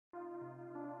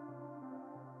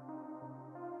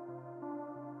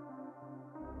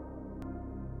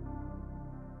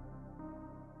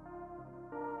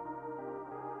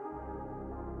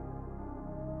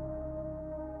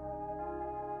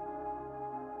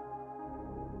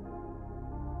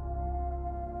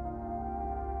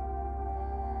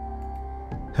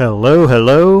Hello,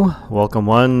 hello, welcome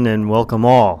one and welcome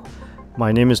all.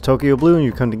 My name is Tokyo Blue and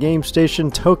you come to Game Station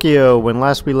Tokyo. When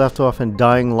last we left off in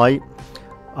Dying Light,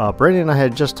 Brandon and I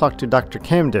had just talked to Dr.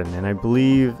 Camden, and I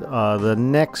believe the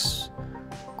next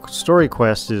story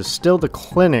quest is still the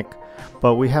clinic,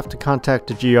 but we have to contact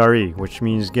the GRE, which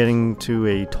means getting to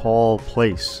a tall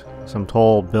place, some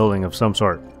tall building of some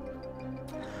sort.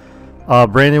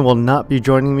 Brandon will not be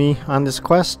joining me on this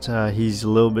quest. He's a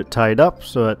little bit tied up,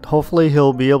 so that hopefully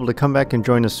he'll be able to come back and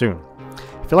join us soon.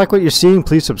 If you like what you're seeing,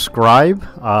 please subscribe.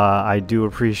 I do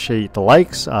appreciate the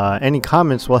likes. Any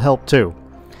comments will help too.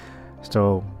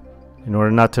 So, in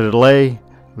order not to delay,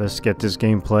 let's get this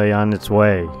gameplay on its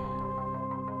way.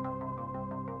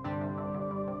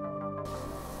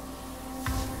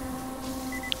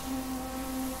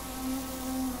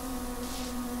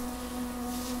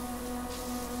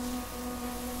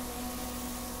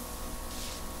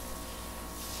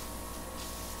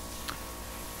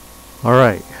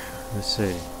 Alright, let's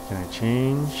see. Can I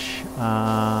change?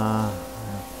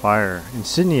 Fire.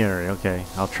 Incendiary. Okay,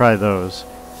 I'll try those.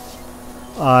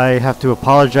 I have to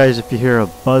apologize if you hear a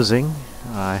buzzing.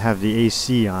 I have the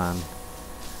AC on.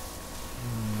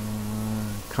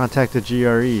 Contact the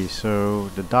GRE, so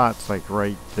the dot's like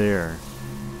right there.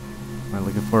 Am I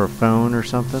looking for a phone or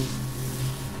something?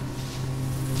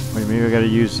 Wait, maybe I gotta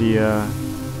use the,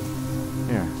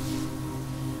 here.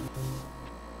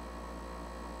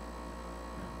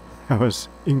 That was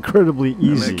incredibly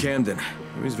easy. I met Camden.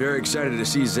 He was very excited to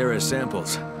see Zara's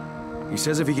samples. He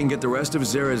says if he can get the rest of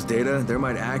Zara's data, there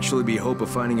might actually be hope of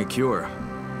finding a cure.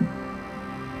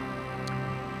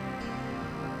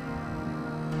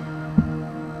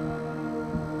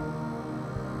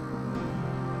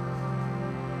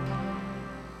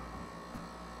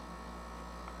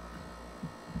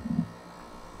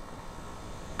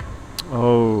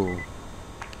 Oh.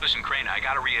 Listen, Crane, I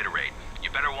gotta reiterate. You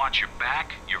better watch your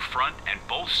back, your front, and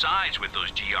both sides with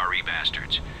those GRE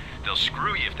bastards. They'll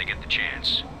screw you if they get the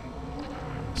chance.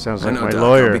 Sounds like I know, my Doc,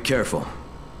 lawyer. I'll be careful.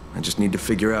 I just need to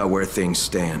figure out where things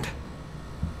stand.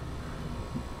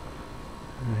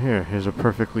 Here's a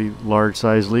perfectly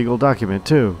large-sized legal document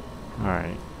too.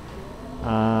 Alright.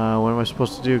 What am I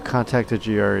supposed to do? Contact the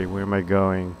GRE. Where am I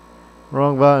going?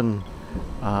 Wrong button.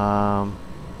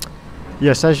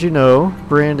 Yes, as you know,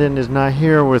 Brandon is not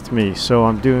here with me, so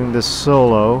I'm doing this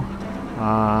solo.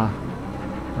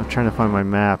 I'm trying to find my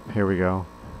map. Here we go.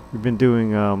 We've been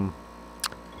doing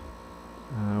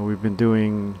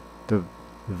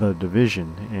the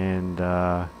Division, and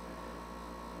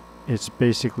it's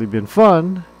basically been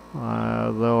fun.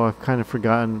 Though I've kind of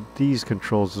forgotten these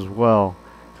controls as well.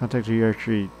 Contact the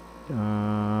GRE.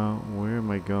 Where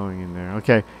am I going in there?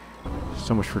 Okay,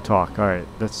 so much for talk. All right,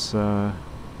 that's.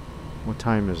 What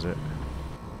time is it?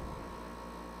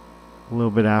 A little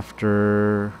bit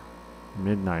after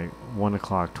midnight. 1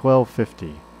 o'clock.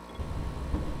 12:50.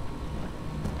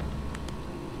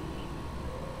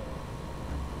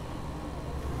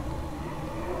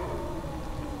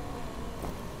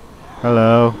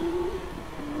 Hello.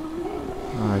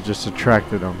 I just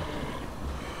attracted them.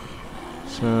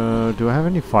 So, do I have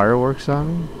any fireworks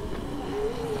on me?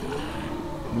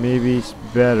 Maybe it's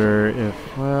better if,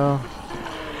 well...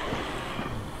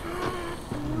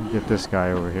 Get this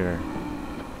guy over here.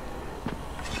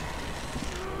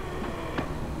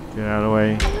 Get out of the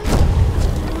way.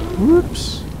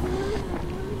 Whoops.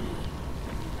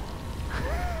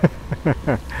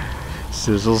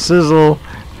 Sizzle, sizzle.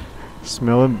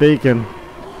 Smelling bacon.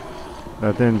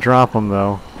 That didn't drop him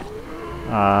though.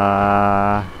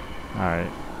 Alright,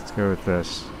 let's go with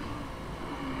this.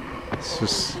 Let's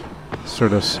just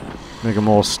sort of make them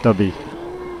all stubby.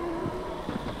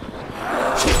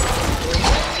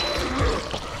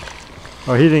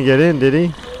 Oh, he didn't get in, did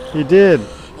he? He did.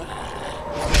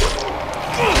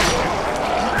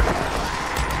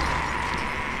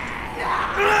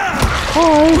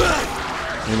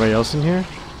 Hi. Anybody else in here?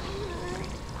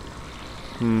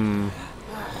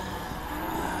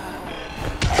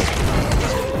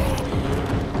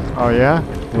 Oh yeah?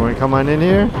 You want to come on in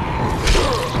here?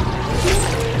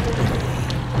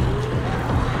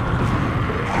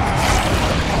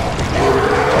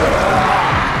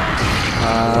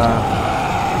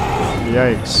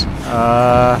 Yikes.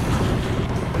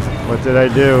 What did I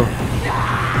do?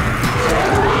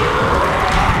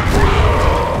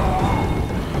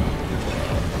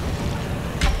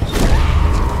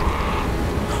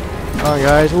 Come on,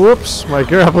 guys. Whoops, my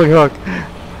grappling hook.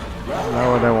 Not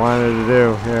what I wanted to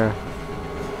do. Here.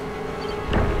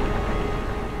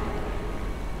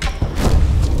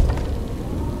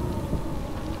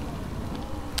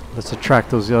 Let's attract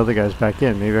those other guys back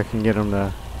in. Maybe I can get them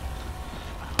to...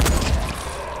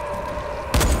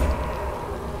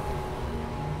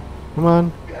 Come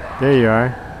on. There you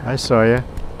are. I saw you.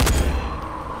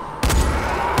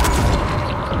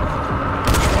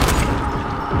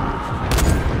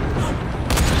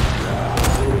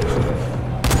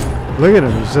 Look at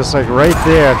him. He's just like right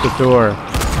there at the door.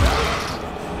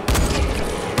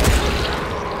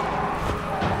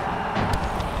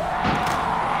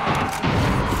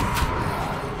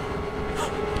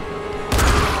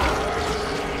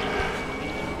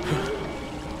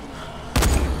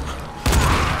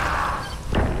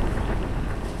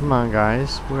 Come on,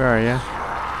 guys. Where are you?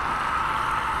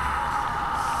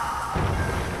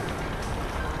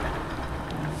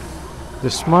 They're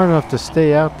smart enough to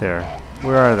stay out there.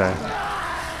 Where are they?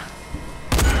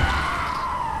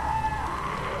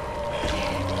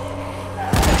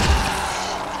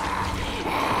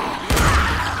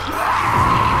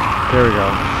 There we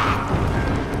go.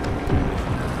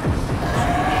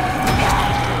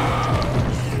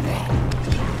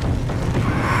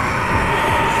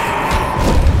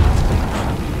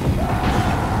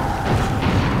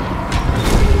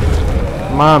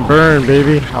 Come on, burn,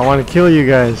 baby. I want to kill you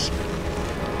guys.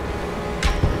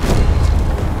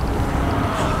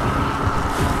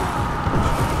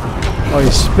 Oh,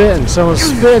 he's spitting. Someone's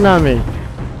spitting on me.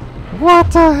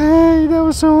 What the heck? That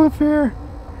was so unfair.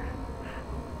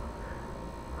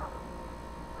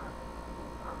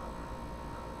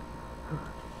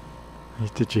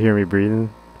 Did you hear me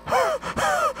breathing?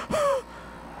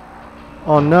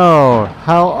 Oh no.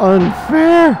 How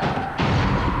unfair.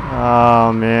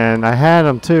 Oh man, I had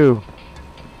him too.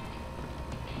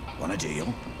 Want a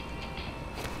deal?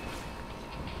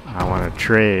 I want to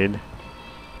trade.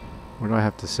 What do I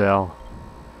have to sell?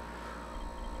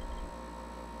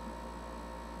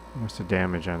 What's the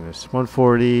damage on this?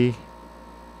 140.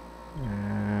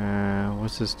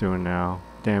 What's this doing now?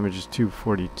 Damage is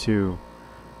 242.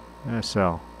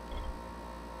 Sell.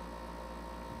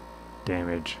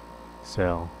 Damage.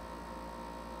 Sell.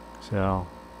 Sell.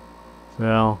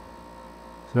 Sell.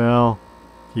 Sell.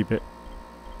 Keep it.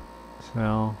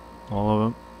 Sell. All of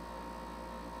them.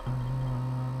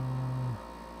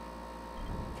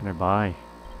 Can I buy?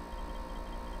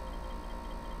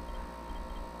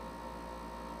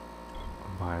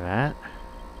 Buy that.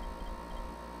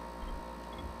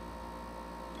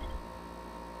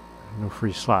 No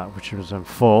free slot, which is I'm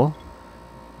full.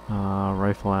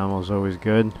 Rifle ammo is always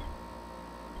good.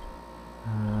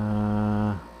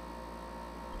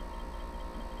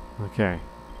 Okay.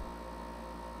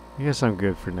 I guess I'm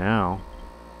good for now.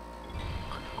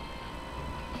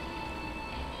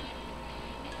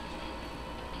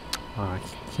 I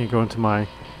can't go into my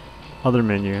other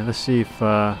menu. Let's see if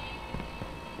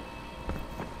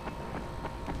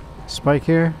Spike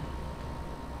here.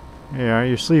 Hey, are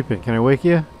you sleeping? Can I wake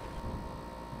you?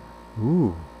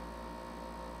 Ooh.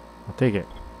 I'll take it.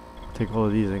 I'll take all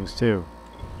of these things too.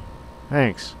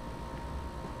 Thanks.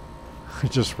 I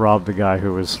just robbed the guy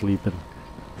who was sleeping.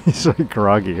 He's like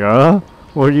groggy. Huh?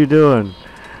 What are you doing?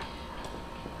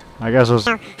 I guess I was...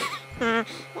 let's see. I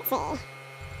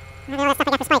don't know what stuff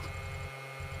I got for Spike.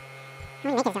 How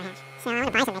many makers do I have? So I want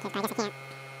to buy some makers, but I guess I can't.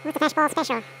 What's the flashball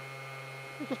special?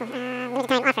 Limited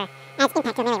time offer. Adds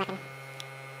impact to a melee weapon.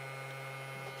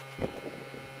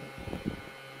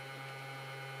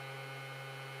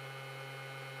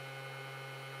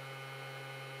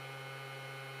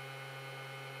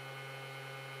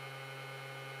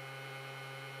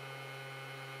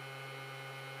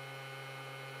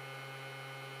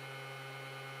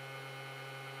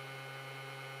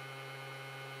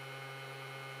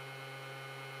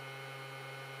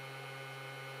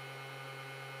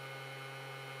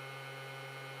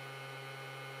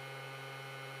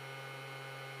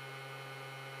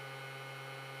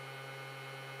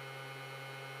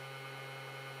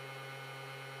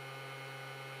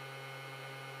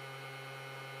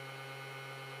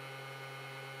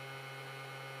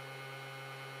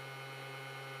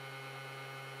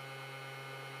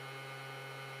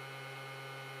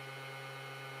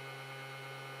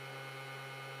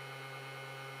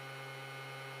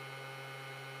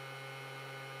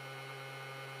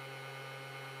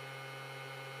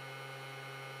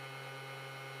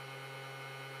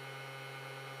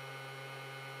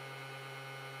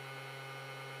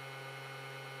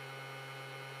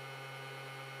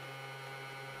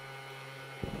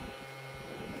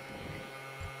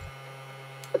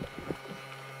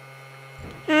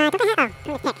 Don't they have...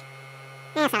 Oh, I'm gonna pick.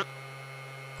 Yeah, I saw it.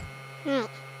 Alright.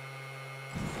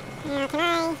 Now, can I...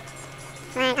 Well,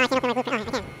 oh, I can't open my blueprint.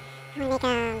 Oh, I can. I want to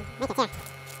make medkits, yeah.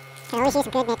 Can always use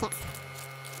some good medkits.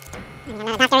 I mean, I'm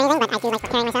not a doctor or anything, but I do like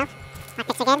preparing myself.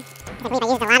 Lockpicks are good. I believe I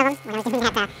used a lot of them when I was doing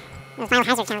that, those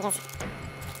biohazard challenges.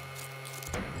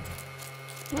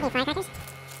 Maybe firecrackers?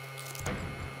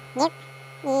 Nope.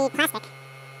 Need plastic.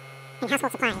 And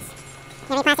household supplies. You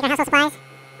have any plastic or household supplies?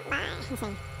 Let's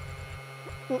see.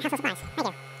 Household supplies. I do.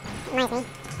 Reminds me.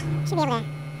 Should be able to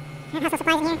have household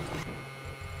supplies in here.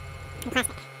 And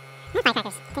plastic. Not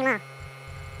firecrackers. Get them all.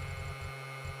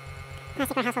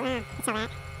 Plastic or household. Let's sell that.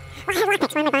 Oh, I have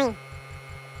lockpicks. What am I buying?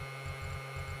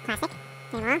 Plastic.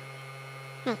 Get them all.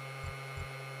 Hey.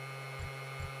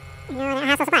 No,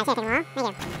 household supplies. Yeah, get them all. I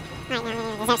do. Alright,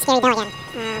 now there's that scary door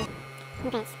again.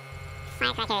 Blueprints.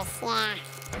 Firecrackers. Yeah.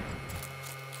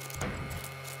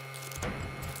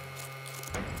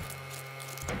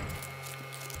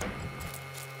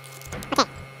 Okay.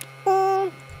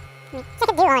 So I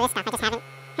can do all of this stuff. I just haven't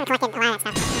collected a lot of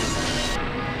that stuff.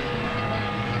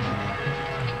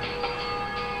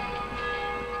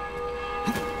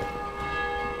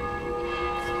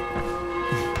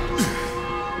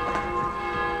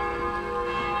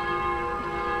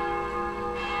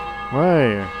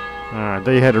 Right.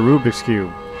 There you had a Rubik's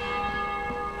Cube.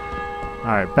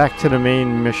 Alright, back to the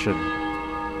main mission.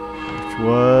 Which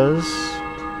was...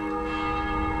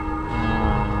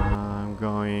 I'm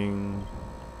going...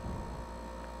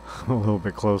 a little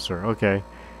bit closer. Okay.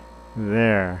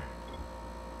 There.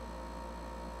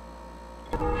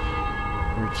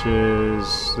 Which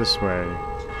is this way.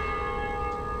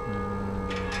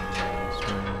 This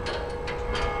way.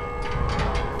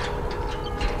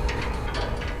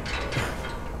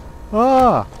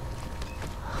 Ah!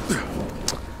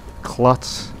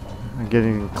 Klutz. I'm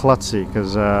getting klutzy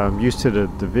because I'm used to the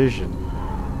division.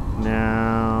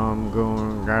 Now I'm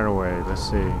going right away. Let's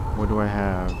see. What do I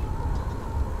have?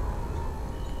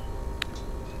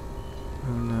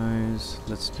 Oh, nice.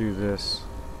 Let's do this.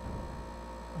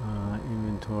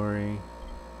 Inventory.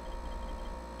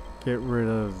 Get rid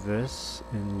of this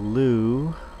in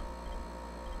lieu.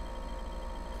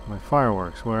 My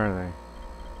fireworks. Where are they?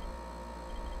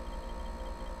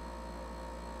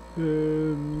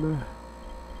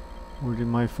 Where did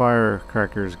my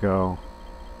firecrackers go?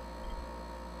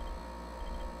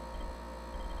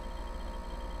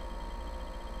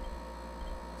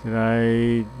 Did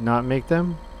I not make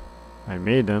them? I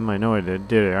made them. I know I did.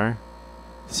 Did I?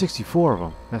 64 of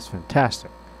them. That's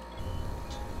fantastic.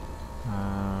 And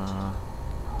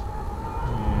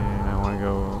I want to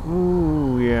go...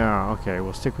 Ooh, yeah. Okay,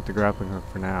 we'll stick with the grappling hook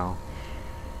for now.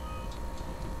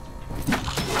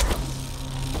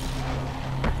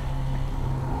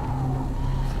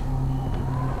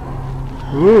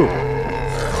 Ooh!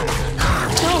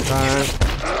 Alright.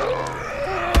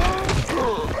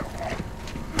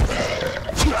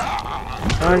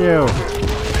 On you!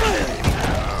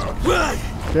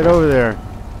 Get over there!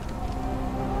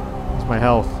 That's my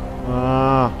health.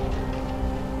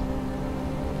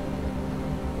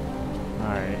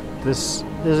 Alright. This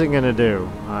isn't gonna do.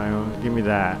 Give me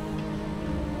that.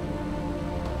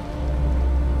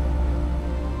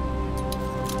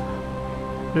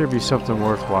 There'd be something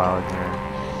worthwhile in here.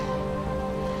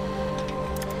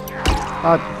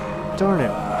 Ah, darn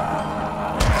it.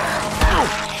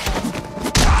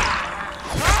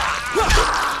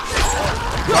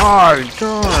 Oh,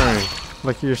 darn.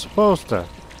 Like you're supposed to.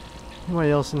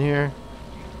 Anybody else in here?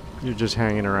 You're just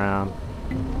hanging around.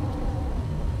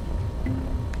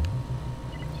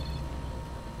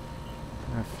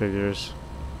 That figures.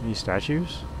 Any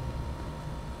statues?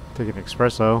 Take an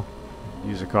espresso.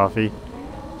 Use a coffee.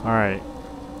 Alright.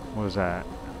 What was that?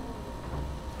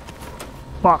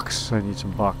 Bucks! I need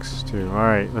some bucks too.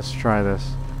 Alright, let's try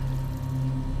this.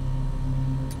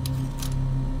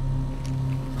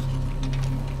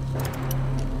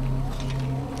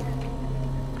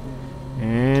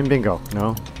 And bingo.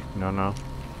 No. No.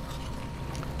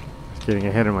 Just getting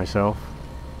ahead of myself.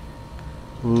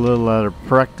 A little out of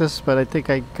practice, but I think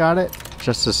I got it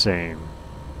just the same.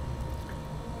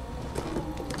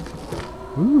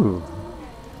 Ooh.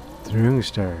 Throwing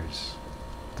stars.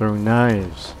 Throwing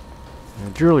knives. And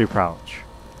a jewelry pouch.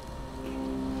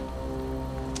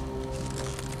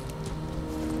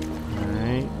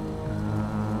 Alright.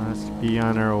 Let's be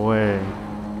on our way.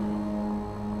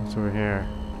 What's over here?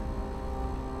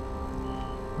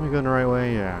 Am I going the right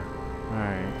way? Yeah.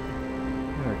 Alright.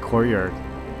 A courtyard.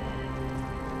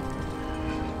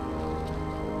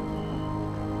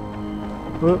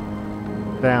 Whoop.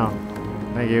 Down.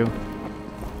 Thank you.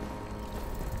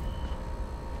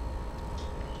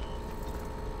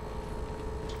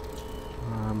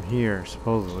 I'm here,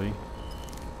 supposedly.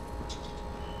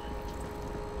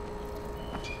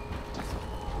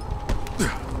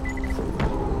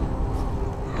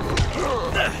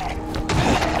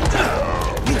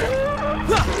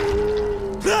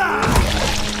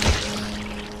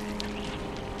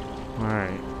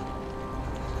 Alright.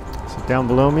 down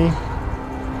below me?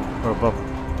 Or above?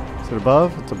 Is it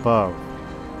above? It's above.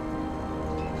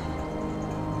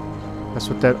 That's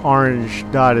what that orange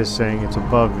dot is saying. It's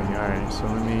above me. Alright, so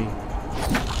let me...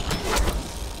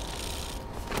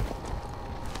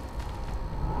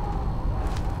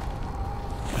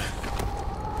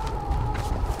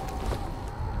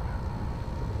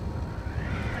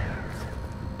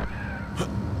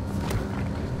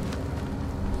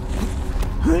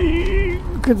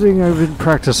 Good thing I've been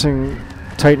practicing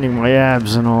tightening my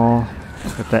abs and all.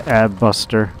 Got the ab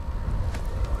buster.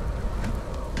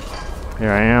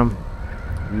 Here I am.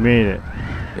 Made it.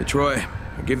 Hey, Troy.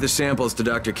 I gave the samples to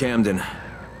Dr. Camden.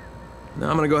 Now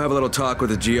I'm gonna go have a little talk with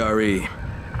the GRE.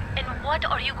 And what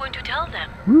are you going to tell them?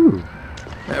 Woo.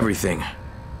 Everything.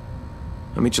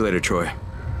 I'll meet you later, Troy.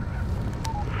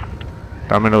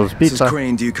 Domino's This is Pizza.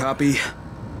 Crane. Do you copy?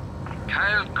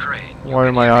 Kyle Crane. Why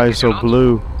are my eyes so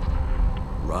blue?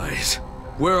 Rise.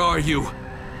 Where are you?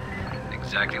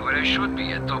 Exactly where I should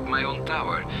be, atop my own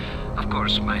tower. Of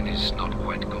course, mine is not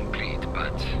quite complete,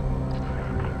 but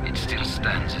it still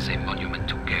stands as a monument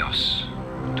to chaos,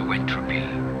 to entropy,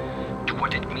 to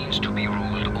what it means to be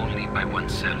ruled only by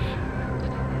oneself.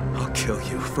 I'll kill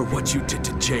you for what you did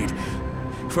to Jade.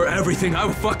 For everything, I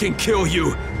will fucking kill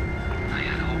you! I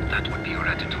had hoped that would be your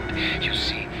attitude. You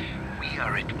see, we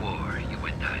are at war, you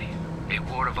and I. A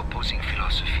war of opposing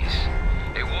philosophies.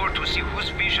 A war to see whose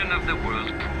vision of the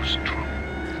world proves true.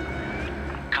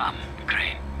 Come,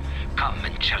 Crane. Come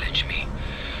and challenge me.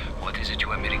 What is it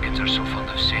you Americans are so fond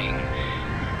of saying?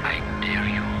 I dare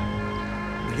you.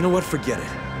 You know what? Forget it.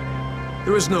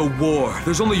 There is no war.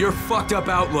 There's only your fucked up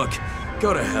outlook.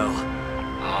 Go to hell.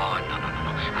 Oh, no.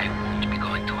 I won't be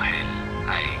going to hell.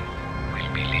 I will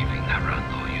be leaving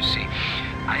Arando, you see.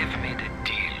 I have made a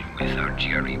deal with our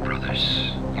GRE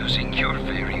brothers, using your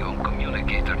very own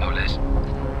communicator, no less.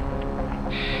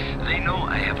 They know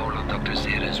I have all of Dr.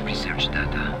 Zera's research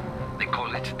data. They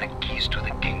call it the keys to the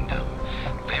kingdom.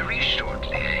 Very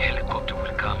shortly, a helicopter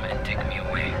will come and take me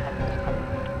away.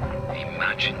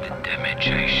 Imagine the damage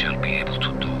I shall be able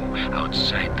to do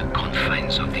outside the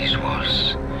confines of these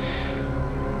walls.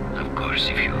 Of course,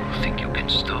 if you think you can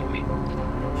stop me.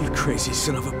 You crazy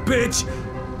son of a bitch!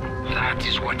 That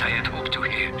is what I had hoped to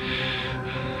hear.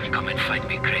 Come and find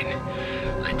me, Crane.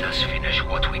 Let us finish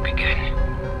what we began.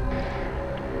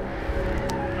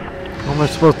 How am I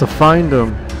supposed to find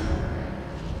him?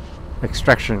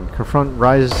 Extraction. Confront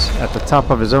Rise at the top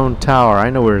of his own tower. I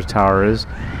know where his tower is.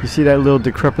 You see that little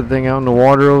decrepit thing out in the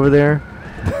water over there?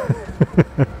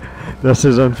 That's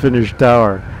his unfinished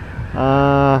tower.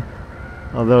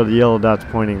 Although the yellow dot's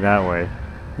pointing that way.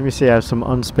 Let me see, I have some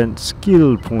unspent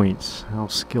skill points. How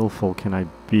skillful can I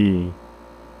be?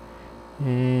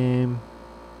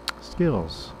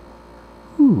 Skills.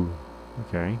 Ooh,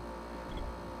 okay.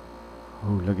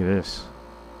 Oh, look at this.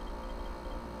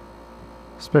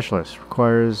 Specialist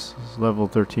requires level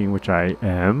 13, which I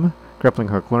am. Grappling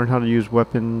hook. Learn how to use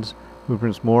weapons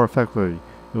blueprints more effectively.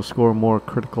 You'll score more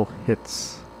critical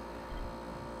hits.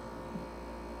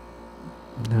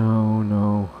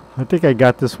 No. I think I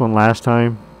got this one last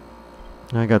time.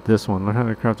 I got this one. Learn how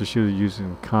to craft a shield used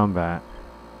in combat.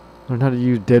 Learn how to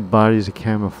use dead bodies as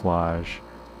camouflage.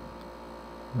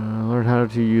 Learn how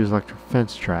to use electric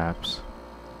fence traps.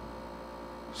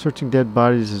 Searching dead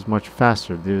bodies is much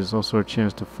faster. There's also a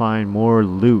chance to find more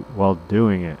loot while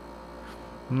doing it.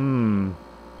 Learn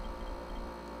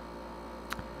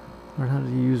how to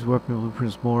use weapon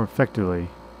blueprints more effectively.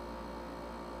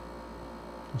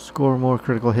 Score more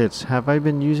critical hits. Have I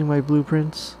been using my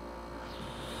blueprints?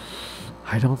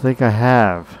 I don't think I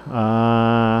have.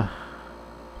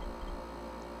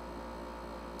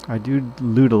 I do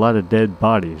loot a lot of dead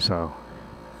bodies, so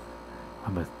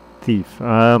I'm a thief.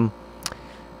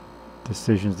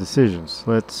 Decisions.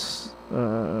 Let's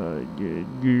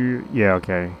yeah,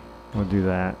 okay. We'll do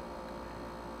that.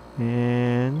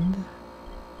 And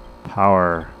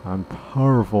power. I'm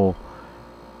powerful.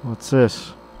 What's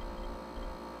this?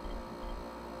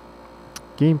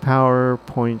 Gain power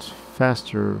points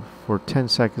faster for 10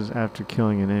 seconds after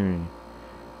killing an enemy.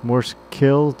 More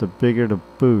kills, the bigger the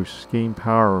boost. Gain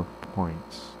power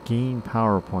points. Gain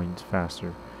power points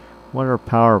faster. What are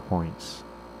power points?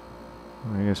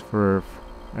 I guess for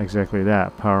exactly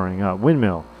that, powering up.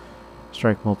 Windmill.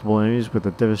 Strike multiple enemies with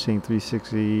a devastating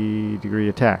 360-degree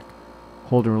attack.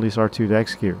 Hold and release R2 to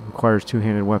execute. Requires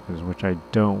two-handed weapons, which I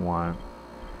don't want.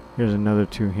 Here's another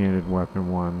two-handed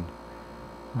weapon one.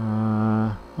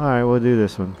 Alright, we'll do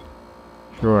this one.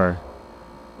 Sure.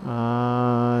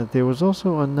 There was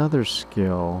also another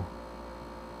skill.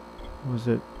 Was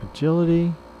it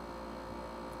agility?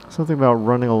 Something about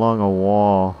running along a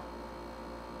wall.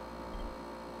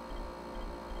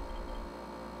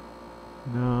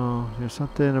 know. There's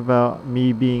something about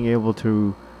me being able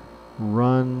to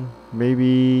run.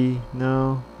 Maybe.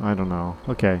 No. I don't know.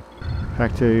 Okay.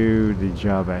 Back to the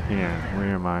job at hand.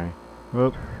 Where am I?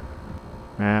 Whoop.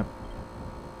 Map.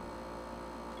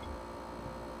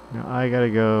 Now I gotta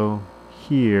go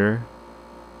here.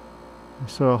 I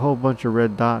saw a whole bunch of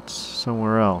red dots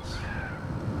somewhere else.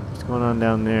 What's going on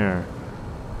down there?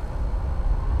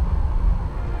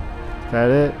 Is that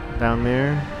it? Down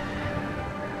there?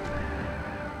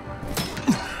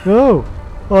 No!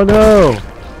 Oh no!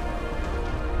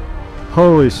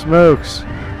 Holy smokes!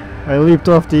 I leaped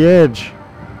off the edge.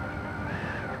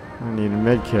 I need a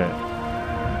med kit.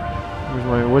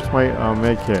 What's my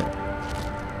med kit?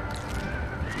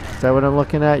 Is that what I'm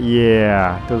looking at?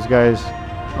 Yeah, those guys.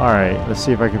 Alright, let's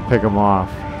see if I can pick them off.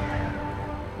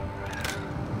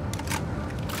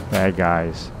 Bad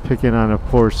guys. Picking on a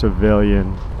poor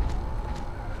civilian.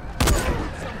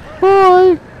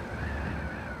 Bye!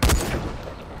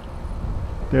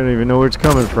 They don't even know where it's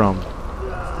coming from.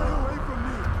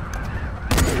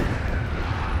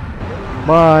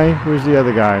 Bye! Where's the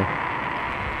other guy?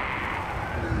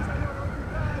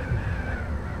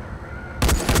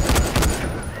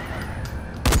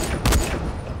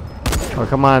 Oh,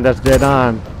 come on, that's dead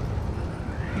on.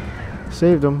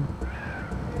 Saved him.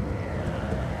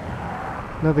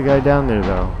 Another guy down there,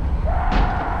 though.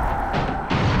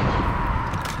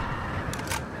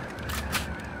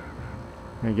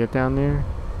 Can I get down there?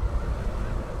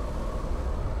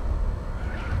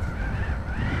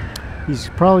 He's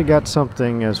probably got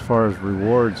something as far as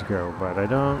rewards go, but I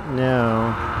don't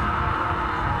know.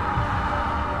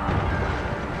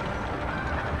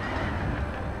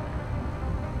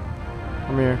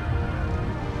 Come here.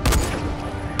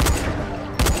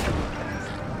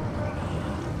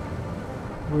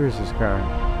 Where's this guy?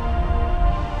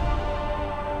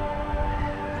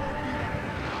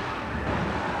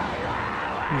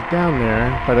 He's down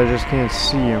there, but I just can't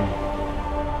see him.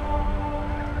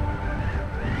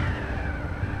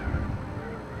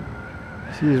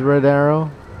 See his red arrow?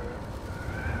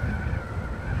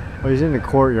 Oh, he's in the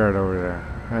courtyard over there.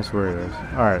 That's where it is.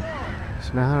 Alright.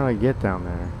 So now how do I get down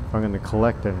there? If I'm going to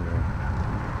collect anything.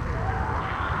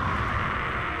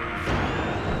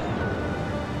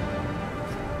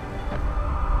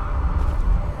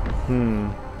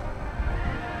 Can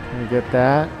I get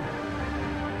that?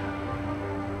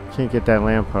 Can't get that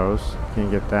lamppost.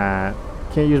 Can't get that.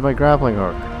 Can't use my grappling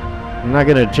hook. I'm not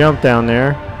going to jump down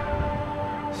there.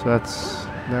 So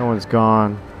that one's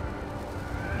gone.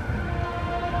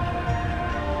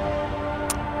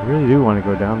 I really do want to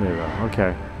go down there though.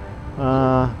 Okay.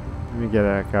 Let me get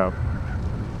back up.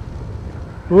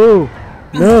 Whoa!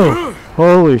 No!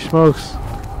 Holy smokes!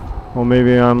 Well,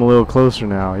 maybe I'm a little closer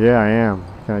now. Yeah, I am.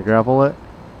 Can I grapple it?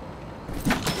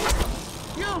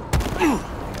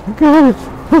 I got it!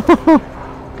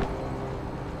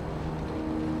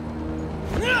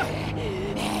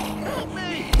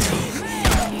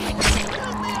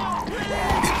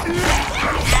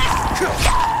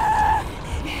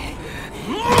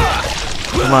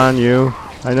 Come on, you.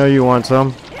 I know you want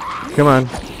some. Come on.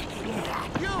 Here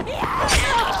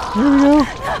we go.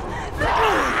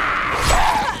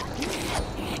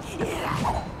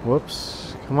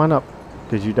 Whoops. Come on up.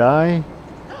 Did you die?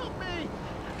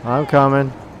 I'm coming.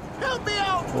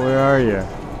 Where are you?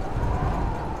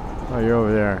 Oh, you're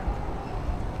over there.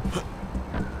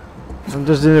 I'm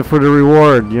just in it for the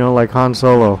reward, you know, like Han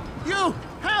Solo.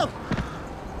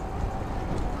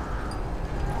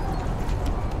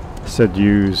 Said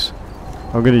use.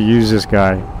 I'm gonna use this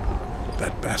guy.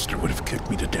 That bastard would have kicked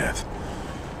me to death.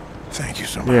 Thank you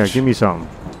so much. Yeah, give me something.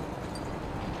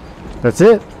 That's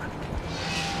it.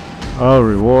 Oh,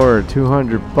 reward,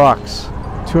 200 bucks.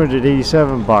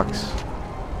 287 bucks.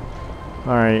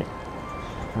 All right.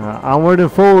 Onward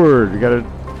and forward. We got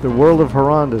the world of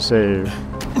Haran to save.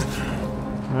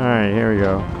 All right, here we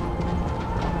go.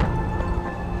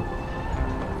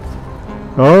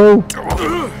 Oh,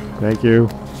 thank you.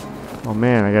 Oh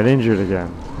man, I got injured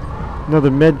again.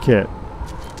 Another med kit.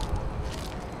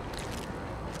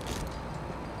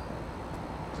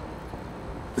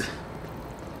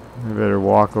 I better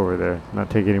walk over there, not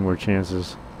take any more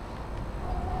chances.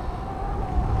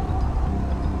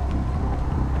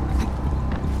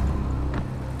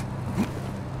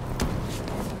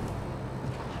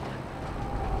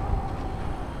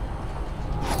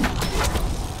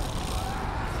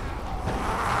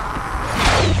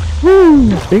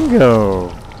 Woo!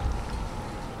 Bingo!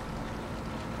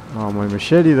 Oh, my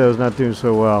machete though is not doing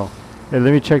so well. Hey,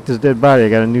 let me check this dead body. I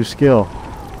got a new skill.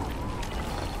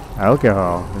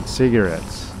 Alcohol and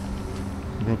cigarettes.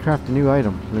 I can craft a new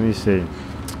item. Let me see.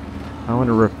 I want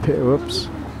to repair. Whoops.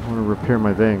 I want to repair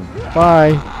my thing.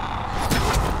 Bye.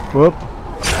 Whoop.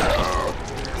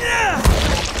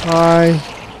 Hi.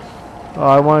 Oh,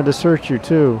 I wanted to search you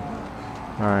too.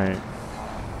 Alright.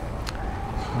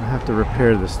 I have to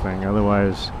repair this thing,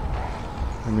 otherwise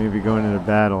I may be going into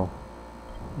battle.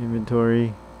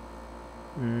 Inventory.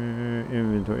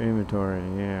 Inventory.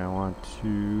 Yeah, I want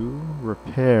to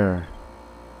repair.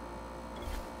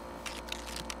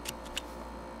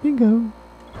 Bingo.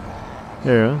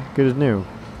 There you go. Good as new.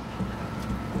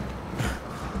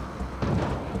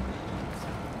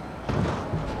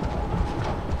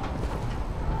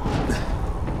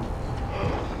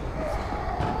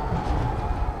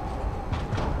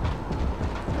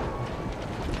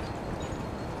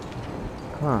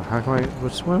 Huh, how can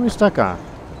what am I stuck on?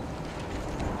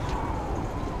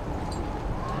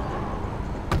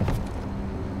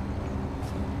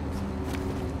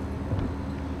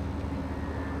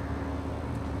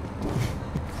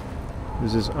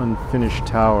 There's this unfinished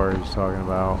tower he's talking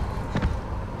about.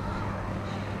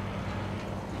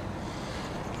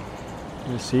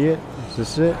 You see it? Is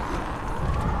this it?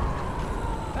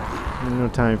 No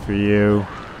time for you.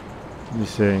 Let me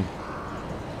see.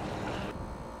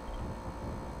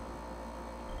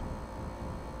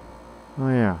 Oh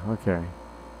yeah, okay.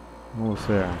 Almost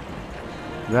there.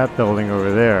 That building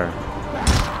over there.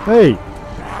 Hey!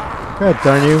 God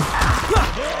darn you.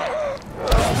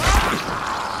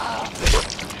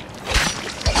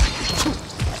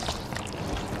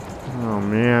 Oh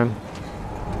man.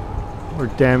 More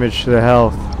damage to the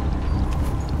health.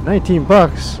 19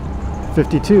 bucks.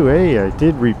 52. Hey, I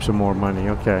did reap some more money.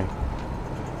 Okay.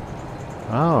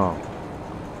 Oh.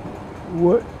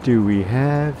 What do we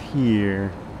have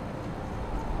here?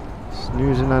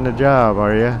 Snoozing on the job,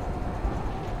 are ya?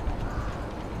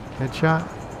 Headshot?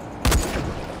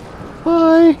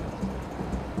 Hi!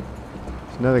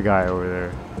 There's another guy over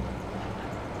there.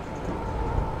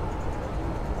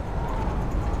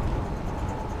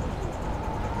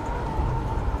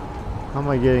 How am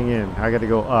I getting in? I gotta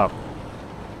go up.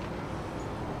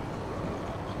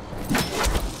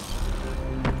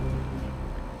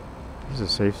 This is a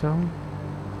safe zone?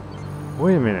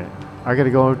 Wait a minute. I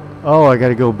gotta go. Oh, I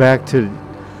gotta go back to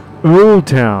Old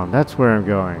Town. That's where I'm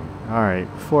going.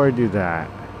 Alright, before I do that.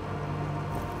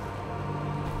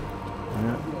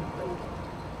 Yeah.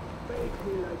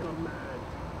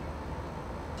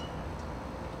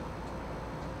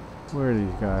 Where are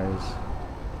these guys?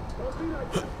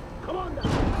 Come on down.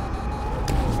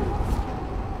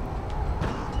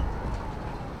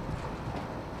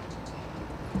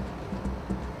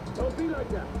 Don't be like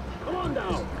that. Come on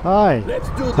down. Hi. Let's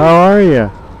do this. How are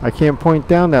you? I can't point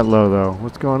down that low though.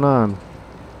 What's going on?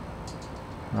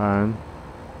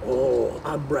 Oh,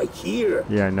 I'm right here.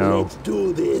 Yeah, I know. Let's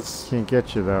do this. Can't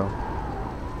get you though.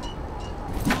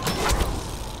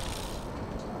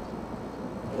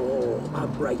 Oh,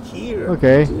 I'm right here.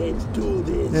 Okay. Let's do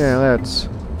this. Yeah, let's.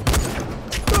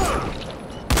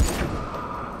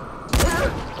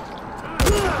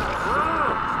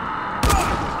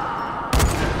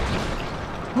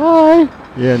 Hi.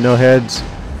 Yeah, no heads.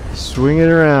 Swing it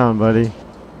around, buddy.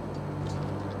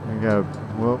 I got.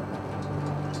 Well.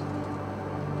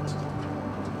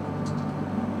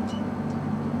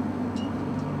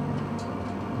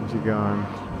 Where's he gone?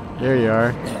 There you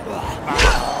are.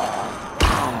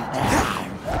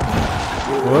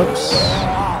 Whoops.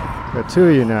 Got two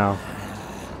of you now.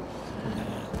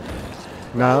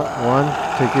 Now, one.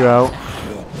 Take you out.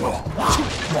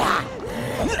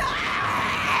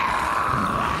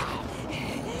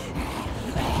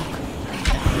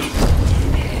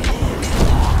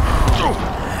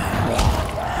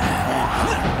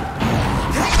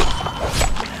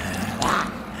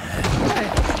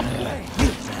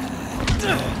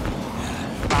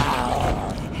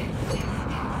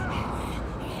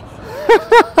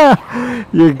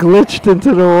 You glitched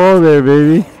into the wall there,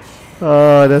 baby.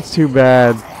 Oh, that's too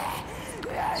bad.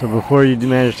 So before you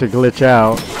manage to glitch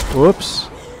out, whoops.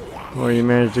 Before you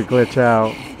manage to glitch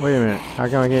out, wait a minute. How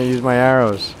come I can't use my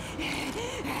arrows?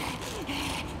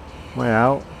 Am I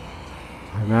out?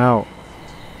 I'm out.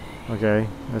 Okay,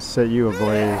 let's set you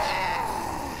ablaze.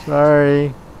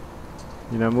 Sorry.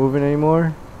 You're not moving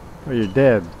anymore? Oh, you're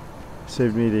dead.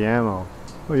 Saved me the ammo.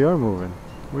 Oh, you are moving.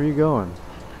 Where are you going?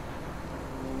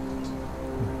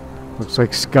 Looks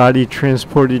like Scotty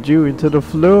transported you into the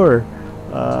floor.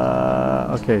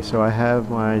 Okay, so I have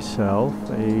myself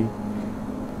a...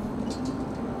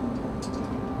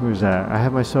 Who's that? I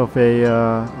have myself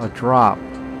a drop.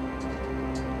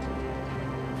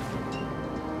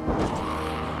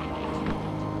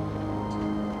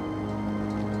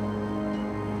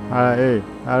 Hey,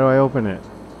 how do I open it?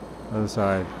 Other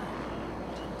side.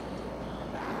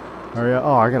 Hurry up.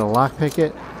 Oh, I gotta lockpick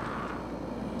it.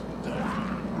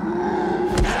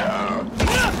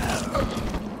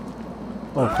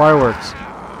 Oh, fireworks.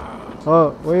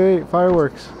 Oh, wait,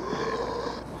 fireworks.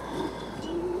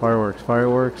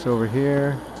 Fireworks over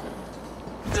here.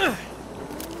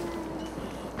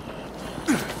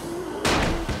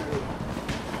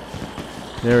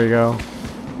 There we go.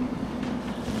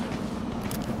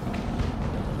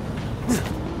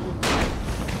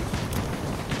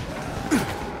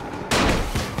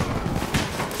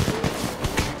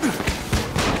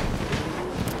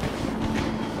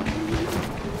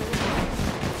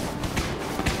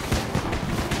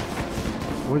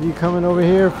 What are you coming over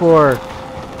here for?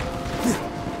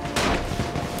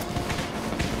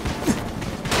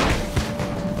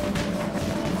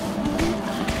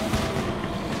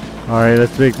 Alright,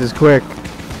 let's make this quick.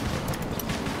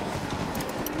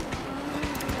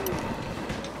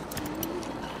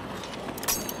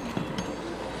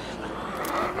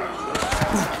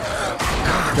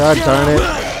 God darn it.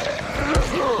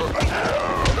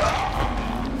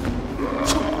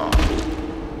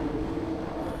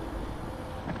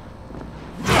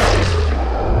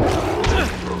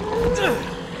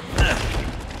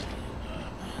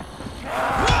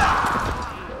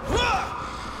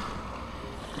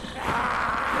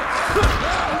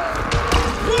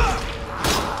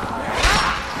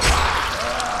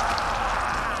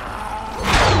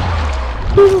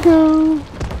 Bingo!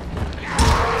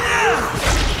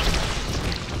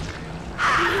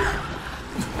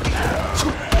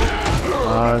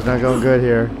 It's not going good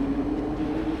here.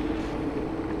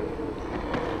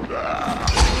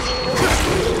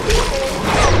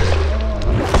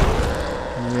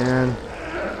 Man.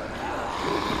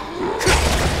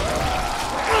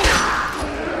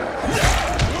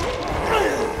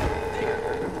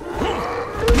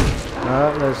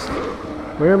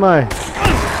 Where am I?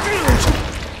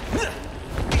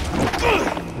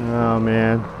 Oh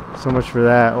man, so much for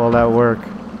that, all that work.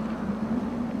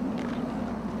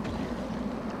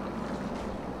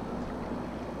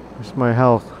 Where's my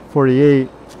health? 48.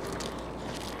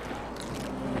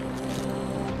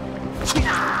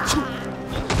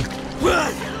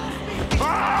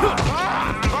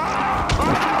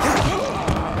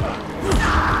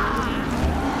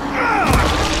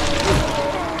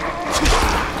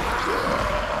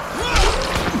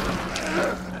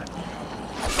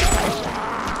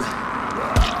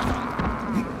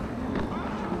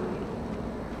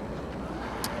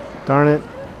 Darn it.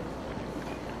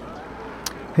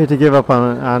 Hate to give up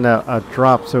on a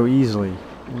drop so easily.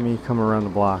 Let me come around the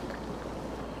block.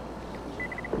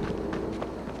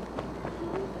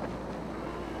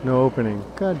 No opening.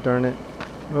 God darn it.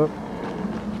 Oh.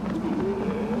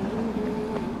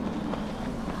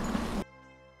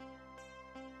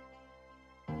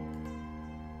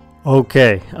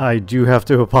 Okay, I do have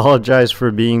to apologize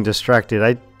for being distracted.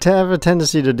 I have a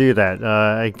tendency to do that.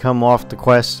 I come off the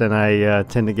quest and I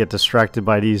tend to get distracted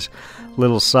by these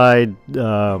little side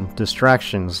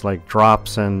distractions like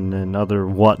drops and other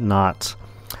whatnots.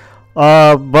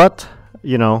 But,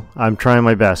 you know, I'm trying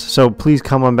my best. So please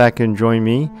come on back and join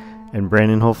me and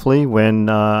Brandon, hopefully, when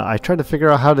I try to figure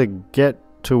out how to get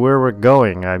to where we're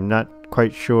going. I'm not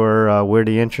quite sure where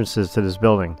the entrance is to this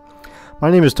building. My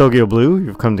name is Tokyo Blue.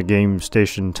 You've come to Game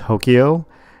Station Tokyo.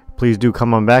 Please do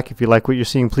come on back. If you like what you're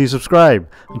seeing, please subscribe.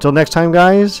 Until next time,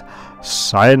 guys,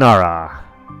 sayonara.